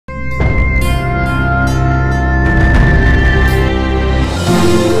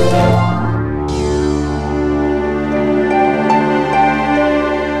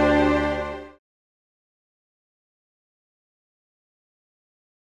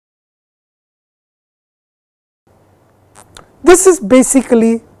this is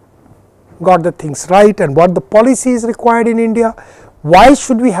basically got the things right and what the policy is required in India. Why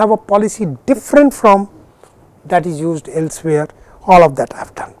should we have a policy different from that is used elsewhere? All of that I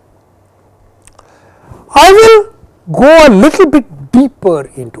have done. I will go a little bit deeper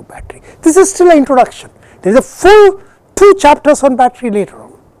into battery. This is still an introduction. There is a full 2 chapters on battery later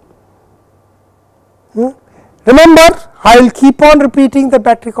on. Remember, I will keep on repeating that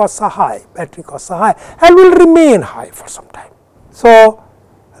battery costs are high, battery costs are high and will remain high for some time. So,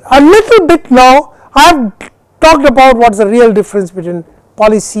 a little bit now I have talked about what is the real difference between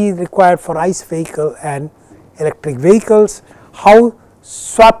policy required for ICE vehicle and electric vehicles, how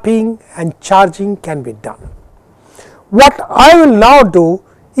swapping and charging can be done. What I will now do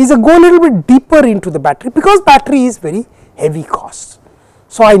is go a little bit deeper into the battery, because battery is very heavy cost.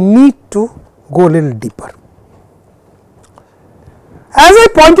 So, I need to go a little deeper. As I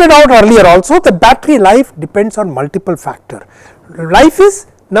pointed out earlier also, the battery life depends on multiple factors. Life is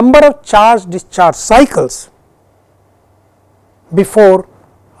number of charge discharge cycles before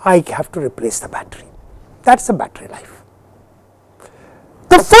I have to replace the battery. That is the battery life.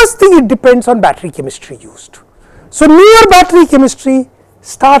 The first thing, it depends on battery chemistry used. So, newer battery chemistry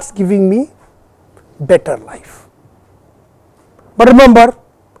starts giving me better life. But remember,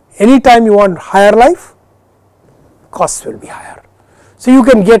 anytime you want higher life, costs will be higher. So, you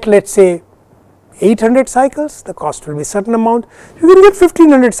can get, let us say 800 cycles, the cost will be certain amount. You can get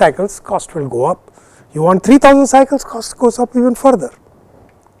 1500 cycles, cost will go up. You want 3000 cycles, cost goes up even further.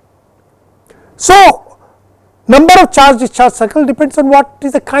 So, number of charge discharge cycle depends on what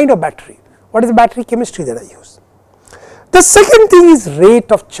is the kind of battery, what is the battery chemistry that I use. The second thing is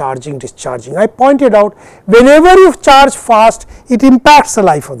rate of charging discharging. I pointed out, whenever you charge fast, it impacts the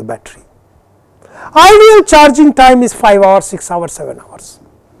life of the battery. Ideal charging time is 5 hours, 6 hours, 7 hours.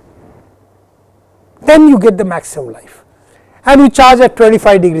 Then you get the maximum life, and you charge at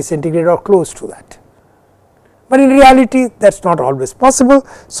 25 degrees centigrade or close to that. But in reality, that is not always possible.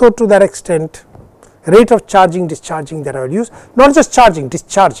 So, to that extent, rate of charging discharging that I will use, not just charging,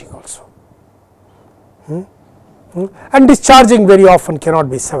 discharging also. And discharging very often cannot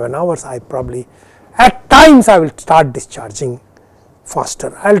be 7 hours. I probably, at times I will start discharging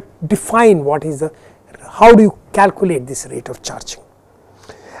faster. I will define what is the, how do you calculate this rate of charging.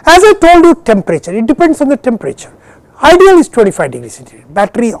 As I told you, temperature, it depends on the temperature. Ideal is 25 degrees centigrade.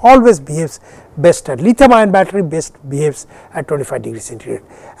 Battery always behaves best at, lithium ion battery best behaves at 25 degrees centigrade.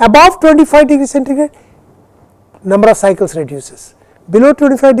 Above 25 degrees centigrade, number of cycles reduces. Below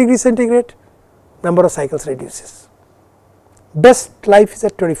 25 degrees centigrade, number of cycles reduces. Best life is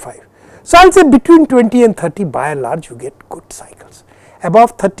at 25. So, I will say between 20 and 30, by and large you get good cycles.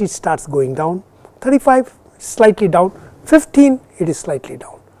 Above 30 it starts going down, 35 slightly down, 15 it is slightly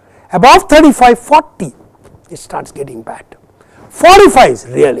down. Above 35, 40 it starts getting bad, 45 is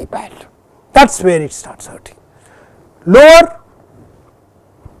really bad, that is where it starts hurting. Lower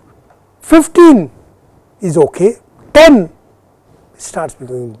 15 is okay, 10 starts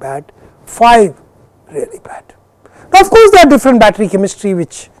becoming bad, 5 really bad. Now, of course, there are different battery chemistry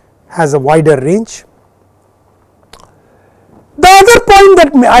which has a wider range. The other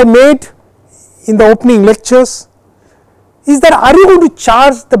point that I made in the opening lectures is that, are you going to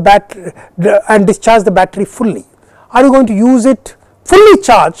charge the battery and discharge the battery fully? Are you going to use it fully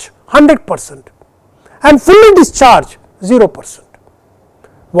charge 100% and fully discharge 0%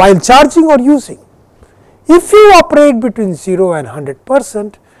 while charging or using? If you operate between 0 and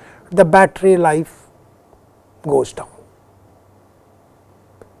 100%, the battery life goes down.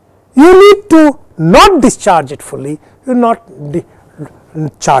 You need to not discharge it fully, you not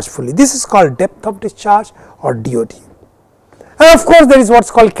charge fully. This is called depth of discharge or DOD. And of course, there is what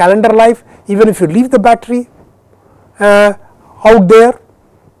is called calendar life. Even if you leave the battery out there,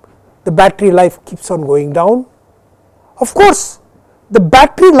 the battery life keeps on going down. Of course, the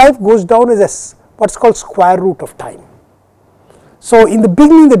battery life goes down as what is called square root of time. So, in the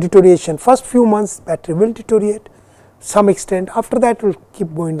beginning the deterioration, first few months battery will deteriorate some extent, after that it will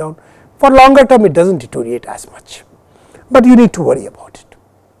keep going down. For longer term it does not deteriorate as much, but you need to worry about it,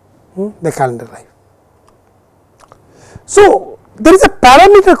 the calendar life. So, there is a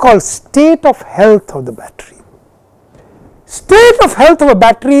parameter called state of health of the battery. State of health of a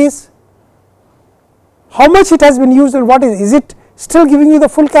battery is how much it has been used and what is it still giving you the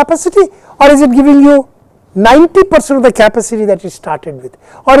full capacity, or is it giving you 90% of the capacity that it started with,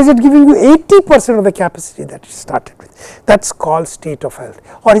 or is it giving you 80% of the capacity that it started with? That is called state of health,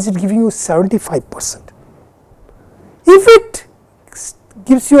 or is it giving you 75%? If it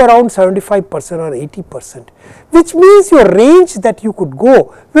gives you around 75% or 80%, which means your range that you could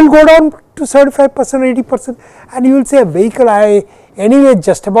go will go down to 75% or 80%, and you will say a vehicle I anyway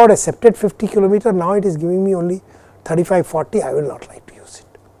just about accepted 50 kilometer, now it is giving me only 35, 40, I will not like to use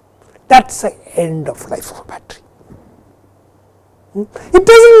it. That is the end of life of a battery. It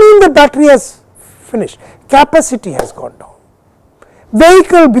does not mean the battery has finished, capacity has gone down.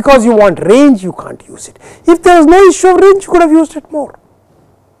 Vehicle, because you want range, you can't use it. If there was no issue of range, you could have used it more.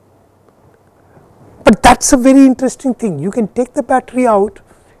 But that is a very interesting thing. You can take the battery out,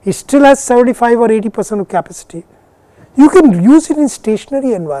 it still has 75 or 80% of capacity. You can use it in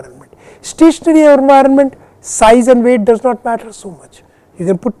stationary environment. Stationary environment, size and weight does not matter so much. You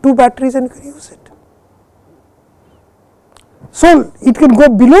can put 2 batteries and you can use it. So, it can go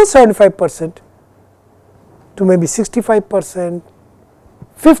below 75% to maybe 65%,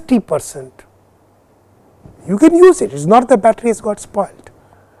 50%. You can use it, it is not the battery has got spoiled.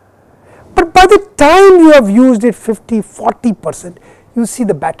 But by the time you have used it 50, 40%, you see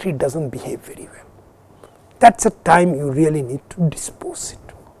the battery does not behave very well. That is a time you really need to dispose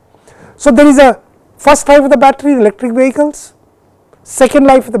it. So, there is a first life of the battery in electric vehicles, second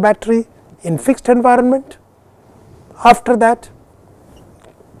life of the battery in fixed environment. After that,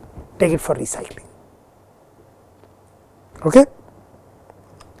 take it for recycling. Okay?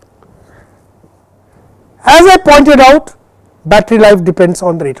 As I pointed out, battery life depends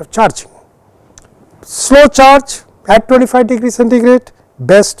on the rate of charging. Slow charge at 25 degrees centigrade,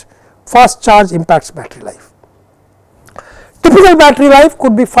 best. Fast charge impacts battery life. Typical battery life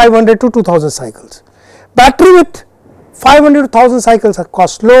could be 500 to 2000 cycles. Battery with 500 to 1000 cycles are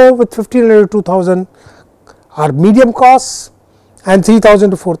cost low, with 1500 to 2000 are medium costs, and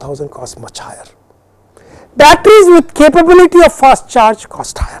 3000 to 4000 cost much higher. Batteries with capability of fast charge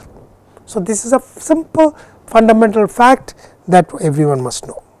cost higher. So, this is a simple fundamental fact that everyone must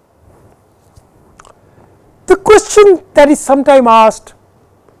know. The question that is sometimes asked,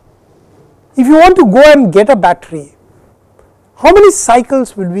 if you want to go and get a battery, how many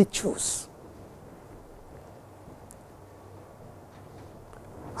cycles will we choose?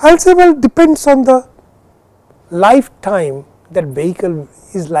 I will say, well, depends on the lifetime that vehicle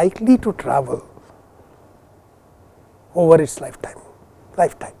is likely to travel over its lifetime.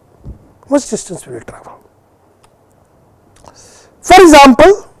 Much distance will it travel? For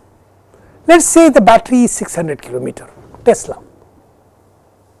example, let us say the battery is 600 kilometer, Tesla.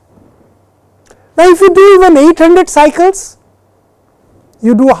 Now, if you do even 800 cycles,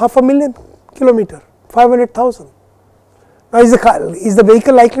 you do 500,000 kilometer, 500,000. Now, is the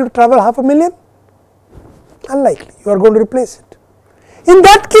vehicle likely to travel 500,000? Unlikely, you are going to replace it. In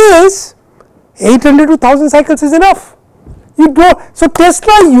that case, 800 to 1000 cycles is enough. So,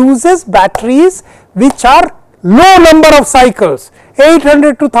 Tesla uses batteries which are low number of cycles,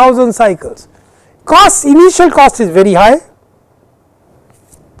 800 to 1000 cycles. Initial cost is very high,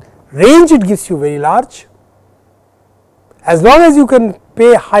 range it gives you very large, as long as you can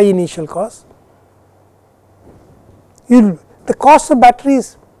pay high initial cost, the cost of battery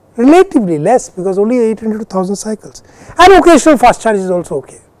is relatively less, because only 800 to 1000 cycles, and occasional fast charge is also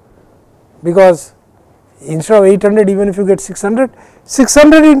okay, because instead of 800, even if you get 600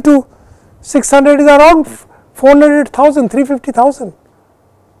 into 600 is around 400,000, 350,000.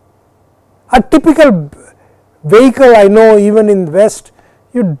 A typical vehicle, I know even in West,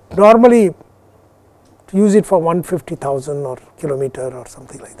 you normally use it for 150,000 or kilometer or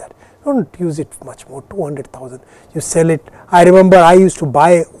something like that. Do not use it much more, 200,000. You sell it. I remember I used to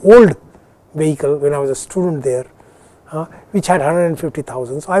buy old vehicle when I was a student there, which had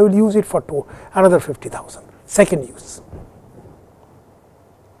 150,000. So, I will use it for another 50,000, second use.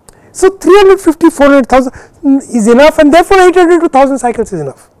 So, 350, 400,000 is enough, and therefore, 800 to 1000 cycles is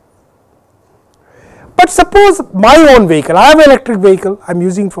enough. But suppose my own vehicle, I have an electric vehicle, I am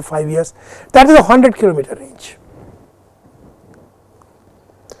using for 5 years, that is a 100 kilometer range.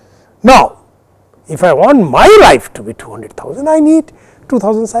 Now, if I want my life to be 200,000, I need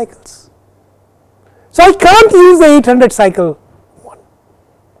 2000 cycles. So, I can't use the 800 cycle one.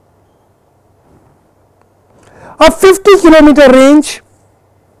 A 50 kilometer range,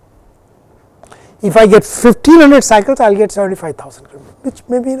 if I get 1500 cycles, I will get 75,000 kilometers, which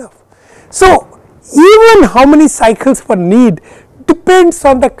may be enough. So, even how many cycles one need depends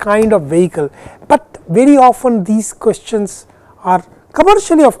on the kind of vehicle, but very often these questions are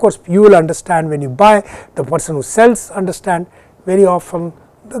commercially, of course, you will understand when you buy, the person who sells understand. Very often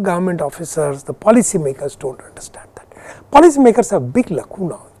the government officers, the policy makers do not understand that. Policy makers have big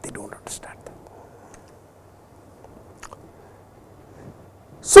lacuna, they do not understand that.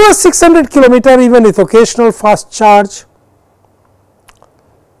 So, a 600 kilometer, even with occasional fast charge,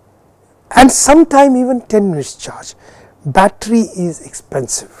 and sometime even 10 minutes charge. Battery is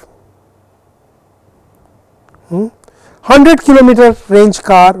expensive. 100-kilometer range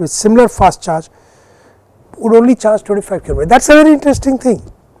car with similar fast charge would only charge 25 kilometers. That is a very interesting thing.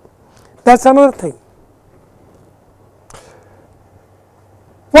 That is another thing.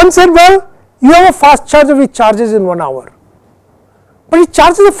 One said, well, you have a fast charger which charges in 1 hour, but it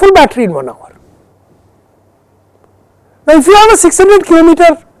charges a full battery in 1 hour. Now, if you have a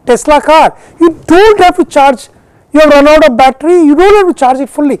 600-kilometer Tesla car, you do not have to charge, you have run out of battery, you do not have to charge it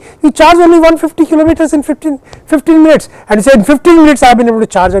fully. You charge only 150 kilometers in 15 minutes, and you say in 15 minutes I have been able to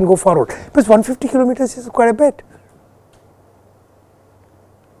charge and go forward, because 150 kilometers is quite a bit.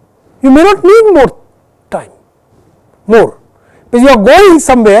 You may not need more time, more, because you are going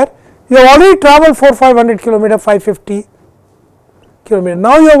somewhere, you have already traveled 400-500 kilometers, 550 kilometers.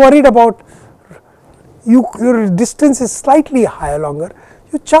 Now you are worried about your distance is slightly higher, longer,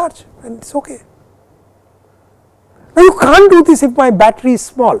 you charge and it is okay. Now you can't do this if my battery is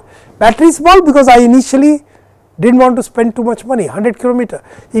small. Battery is small because I initially did not want to spend too much money, 100 kilometers.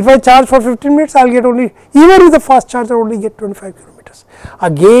 If I charge for 15 minutes, I will get only, even with the fast charger, only get 25 kilometers.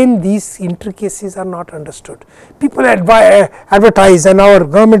 Again, these intricacies are not understood. People advertise, and our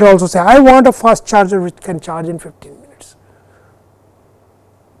government also say, I want a fast charger which can charge in 15 minutes.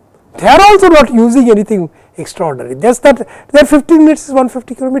 They are also not using anything extraordinary, just that their 15 minutes is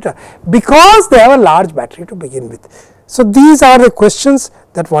 150 kilometers, because they have a large battery to begin with. So, these are the questions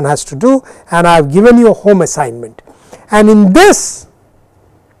that one has to do, and I have given you a home assignment, and in this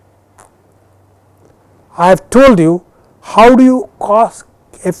I have told you how do you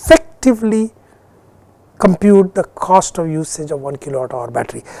effectively compute the cost of usage of 1 kilowatt hour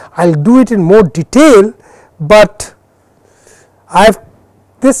battery. I will do it in more detail, but I have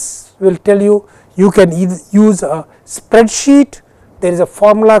this will tell you, you can either use a spreadsheet, there is a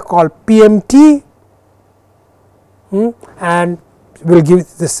formula called PMT, and will give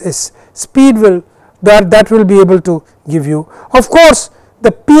this speed will that will be able to give you. Of course,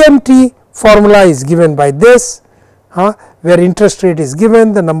 the PMT formula is given by this, where interest rate is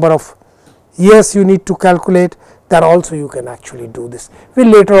given, the number of years you need to calculate, that also you can actually do this. We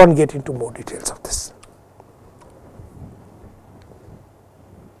will later on get into more details of this.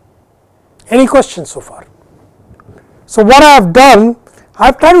 Any questions so far? So, what I have done, I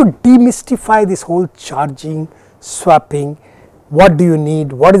have tried to demystify this whole charging, swapping, what do you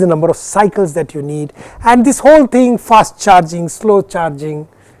need, what is the number of cycles that you need, and this whole thing, fast charging, slow charging,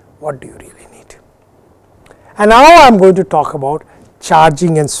 what do you really need. And now I am going to talk about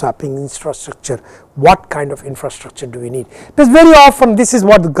charging and swapping infrastructure. What kind of infrastructure do we need? Because very often this is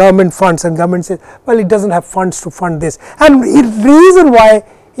what the government funds, and government says, well, it does not have funds to fund this, and the reason why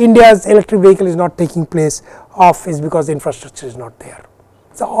India's electric vehicle is not taking place off is because the infrastructure is not there.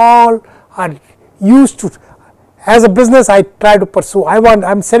 So, all are used to, as a business I try to pursue, I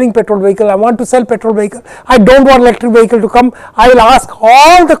am selling petrol vehicle, I want to sell petrol vehicle, I do not want electric vehicle to come, I will ask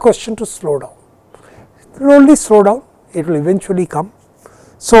all the question to slow down. It will only slow down, it will eventually come.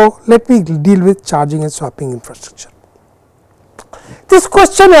 So, let me deal with charging and swapping infrastructure. This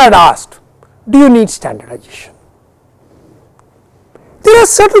question I had asked, do you need standardization? There are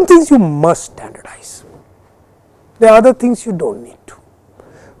certain things you must standardize, there are other things you do not need to.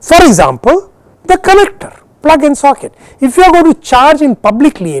 For example, the connector, plug and socket. If you are going to charge in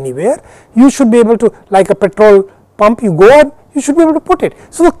publicly anywhere, you should be able to, like a petrol pump, you go on, you should be able to put it.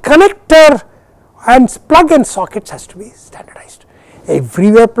 So, the connector and plug and sockets has to be standardized.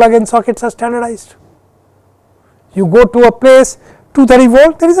 Everywhere plug and sockets are standardized. You go to a place, 230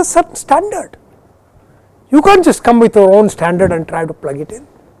 volt, there is a certain standard. You can't just come with your own standard and try to plug it in.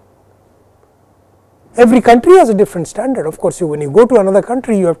 Every country has a different standard. Of course, when you go to another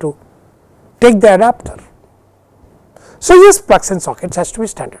country, you have to take the adapter. So, yes, plugs and sockets has to be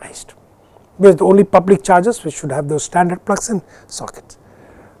standardized, because the only public chargers which should have those standard plugs and sockets.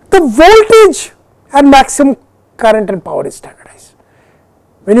 The voltage and maximum current and power is standardized.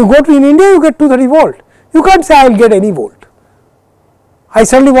 When you go to in India, you get 230 volt. You can't say I will get any volt. I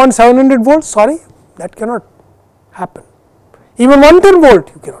suddenly want 700 volts, sorry, that cannot happen. Even 110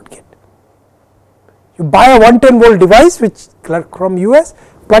 volt you cannot get. You buy a 110 volt device which from US,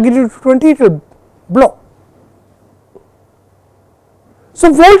 plug it into 20, it will blow.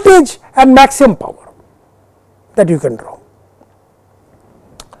 So, voltage and maximum power that you can draw.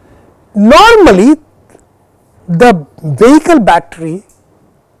 Normally, the vehicle battery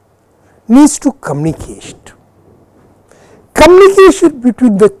needs to communicate. Communication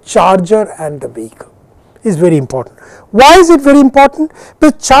between the charger and the vehicle is very important. Why is it very important?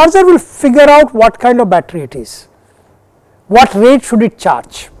 The charger will figure out what kind of battery it is, what rate should it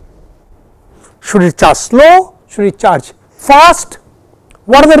charge. Should it charge slow? Should it charge fast?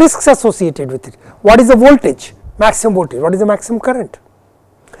 What are the risks associated with it? What is the voltage, maximum voltage? What is the maximum current?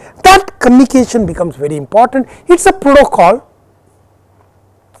 That communication becomes very important. It is a protocol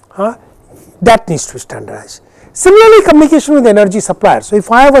that needs to be standardized. Similarly, communication with energy supplier. So,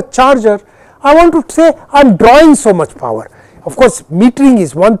 if I have a charger, I want to say I am drawing so much power. Of course, metering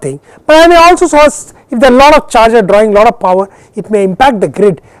is one thing, but I may also saw if there are a lot of charger drawing a lot of power, it may impact the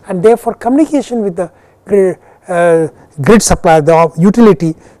grid, and therefore, communication with the grid supplier, the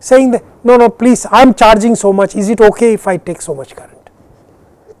utility, saying that no, please, I am charging so much, is it okay if I take so much current?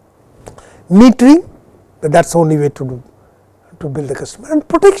 Metering, that is the only way to do, to build the customer, and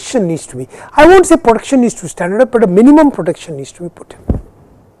protection needs to be, I will not say protection needs to be standardized, but a minimum protection needs to be put in.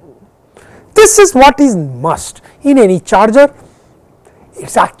 This is what is must in any charger. It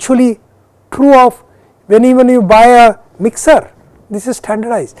is actually true of when even you buy a mixer, this is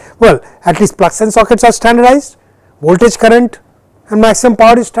standardized. Well, at least plugs and sockets are standardized, voltage, current and maximum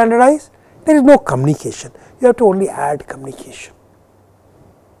power is standardized. There is no communication, you have to only add communication.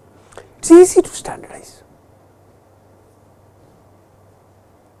 It is easy to standardize.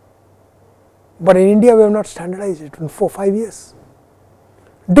 But in India, we have not standardized it in 4-5 years.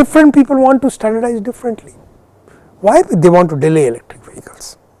 Different people want to standardize differently. Why? They want to delay electric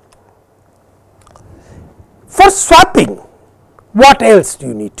vehicles. For swapping, what else do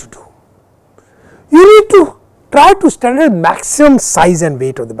you need to do? You need to try to standardize maximum size and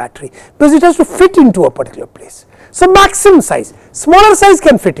weight of the battery, because it has to fit into a particular place. So, maximum size, smaller size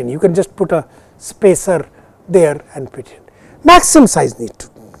can fit in, you can just put a spacer there and fit in. Maximum size need to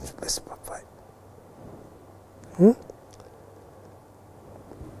specify.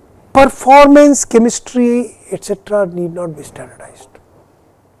 Performance, chemistry, etc. need not be standardized.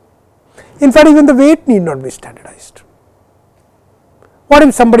 In fact, even the weight need not be standardized. What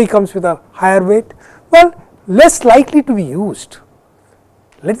if somebody comes with a higher weight? Well, less likely to be used.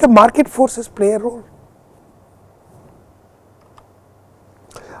 Let the market forces play a role.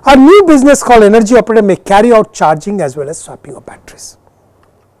 A new business called energy operator may carry out charging as well as swapping of batteries.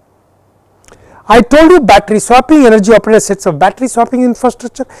 I told you battery swapping, energy operator sets of battery swapping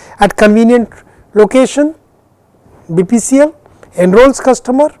infrastructure at convenient location, BPCL, enrolls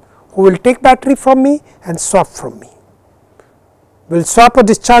customer who will take battery from me and swap from me. We will swap a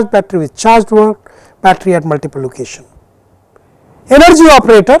discharged battery with charged battery at multiple location. Energy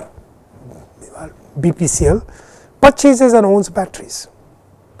operator, BPCL, purchases and owns batteries,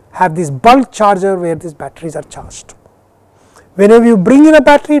 have this bulk charger where these batteries are charged. Whenever you bring in a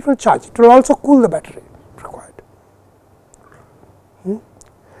battery, it will charge, it will also cool the battery required.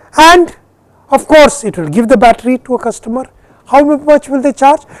 And of course, it will give the battery to a customer. How much will they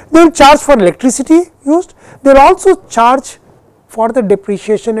charge? They will charge for electricity used, they will also charge for the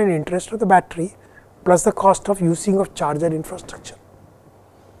depreciation and interest of the battery, plus the cost of using of charger infrastructure.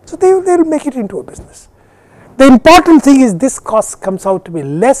 So, they will make it into a business. The important thing is this cost comes out to be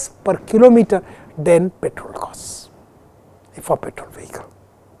less per kilometer than petrol costs for petrol vehicle.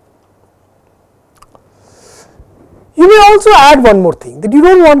 You may also add one more thing, that you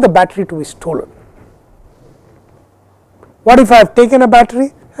do not want the battery to be stolen. What if I have taken a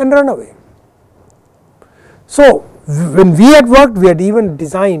battery and run away? So, when we had worked, we had even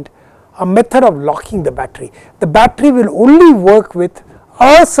designed a method of locking the battery. The battery will only work with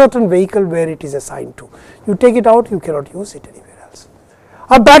a certain vehicle where it is assigned to. You take it out, you cannot use it anywhere else.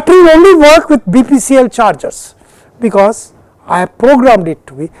 A battery will only work with BPCL chargers, because I have programmed it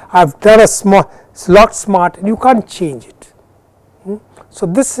to be, I have done a locked smart, and you can't change it. So,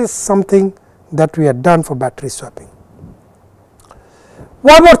 this is something that we had done for battery swapping.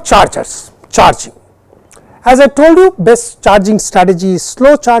 What about chargers? Charging. As I told you, best charging strategy is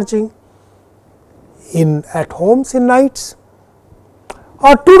slow charging at homes in nights,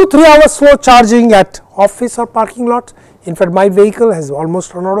 or 2 to 3 hours slow charging at office or parking lots. In fact, my vehicle has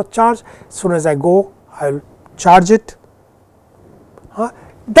almost run out of charge. As soon as I go, I will charge it.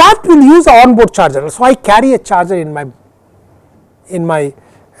 That will use an onboard charger. So, I carry a charger in my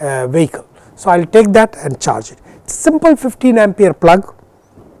vehicle. So, I will take that and charge it. Simple 15 ampere plug,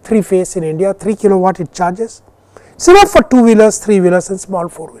 3 phase in India, 3 kilowatt it charges. It is enough for 2-wheelers, 3-wheelers and small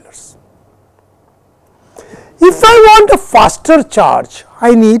 4-wheelers. If I want a faster charge,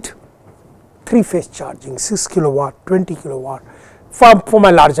 I need 3 phase charging, 6 kilowatt, 20 kilowatt for my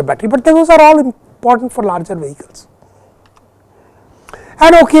larger battery, but those are all important for larger vehicles.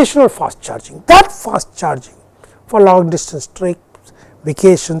 And occasional fast charging. That fast charging for long distance trips,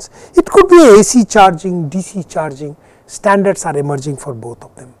 vacations, it could be AC charging, DC charging, standards are emerging for both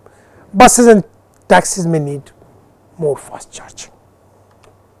of them. Buses and taxis may need more fast charging.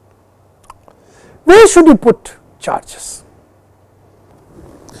 Where should you put charges?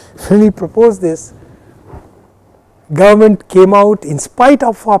 When we proposed this, government came out in spite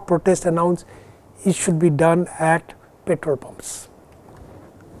of our protest, announced it should be done at petrol pumps.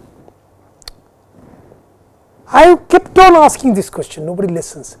 I kept on asking this question, nobody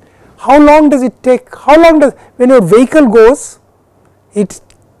listens. How long does it take, when your vehicle goes, it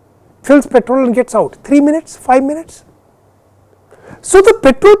fills petrol and gets out, 3 minutes, 5 minutes? So the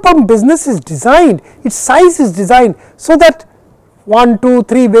petrol pump business is designed, its size is designed so that 1, 2,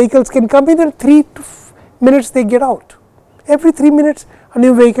 3 vehicles can come in and 3 minutes they get out. Every 3 minutes a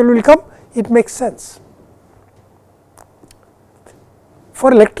new vehicle will come, it makes sense.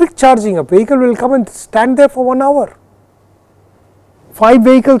 For electric charging, a vehicle will come and stand there for 1 hour. 5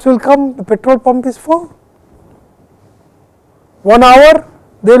 vehicles will come, the petrol pump is full. 1 hour,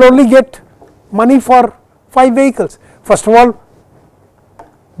 they will only get money for 5 vehicles. First of all,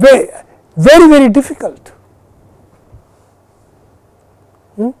 very difficult.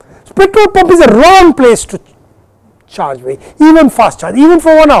 So petrol pump is a wrong place to charge, even fast charge, even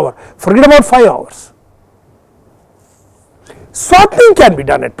for 1 hour, forget about 5 hours. Swapping can be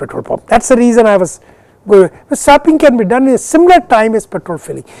done at petrol pump, that is the reason I was going. Swapping can be done in a similar time as petrol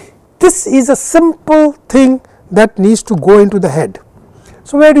filling. This is a simple thing that needs to go into the head.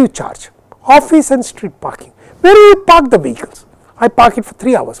 So where do you charge? Office and street parking. Where do you park the vehicles? I park it for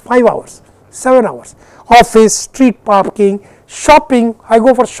 3 hours, 5 hours, 7 hours. Office, street parking, shopping, I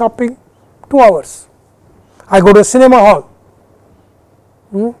go for shopping 2 hours. I go to a cinema hall,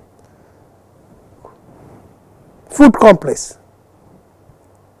 food complex.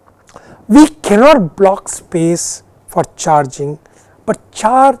 We cannot block space for charging, but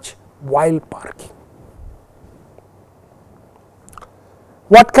charge while parking.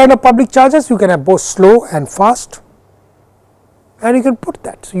 What kind of public chargers? You can have both slow and fast, and you can put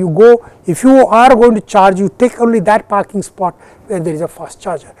that. So you go, if you are going to charge, you take only that parking spot where there is a fast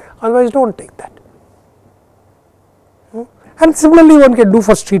charger, otherwise do not take that. And similarly one can do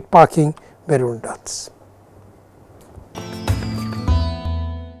for street parking where one does.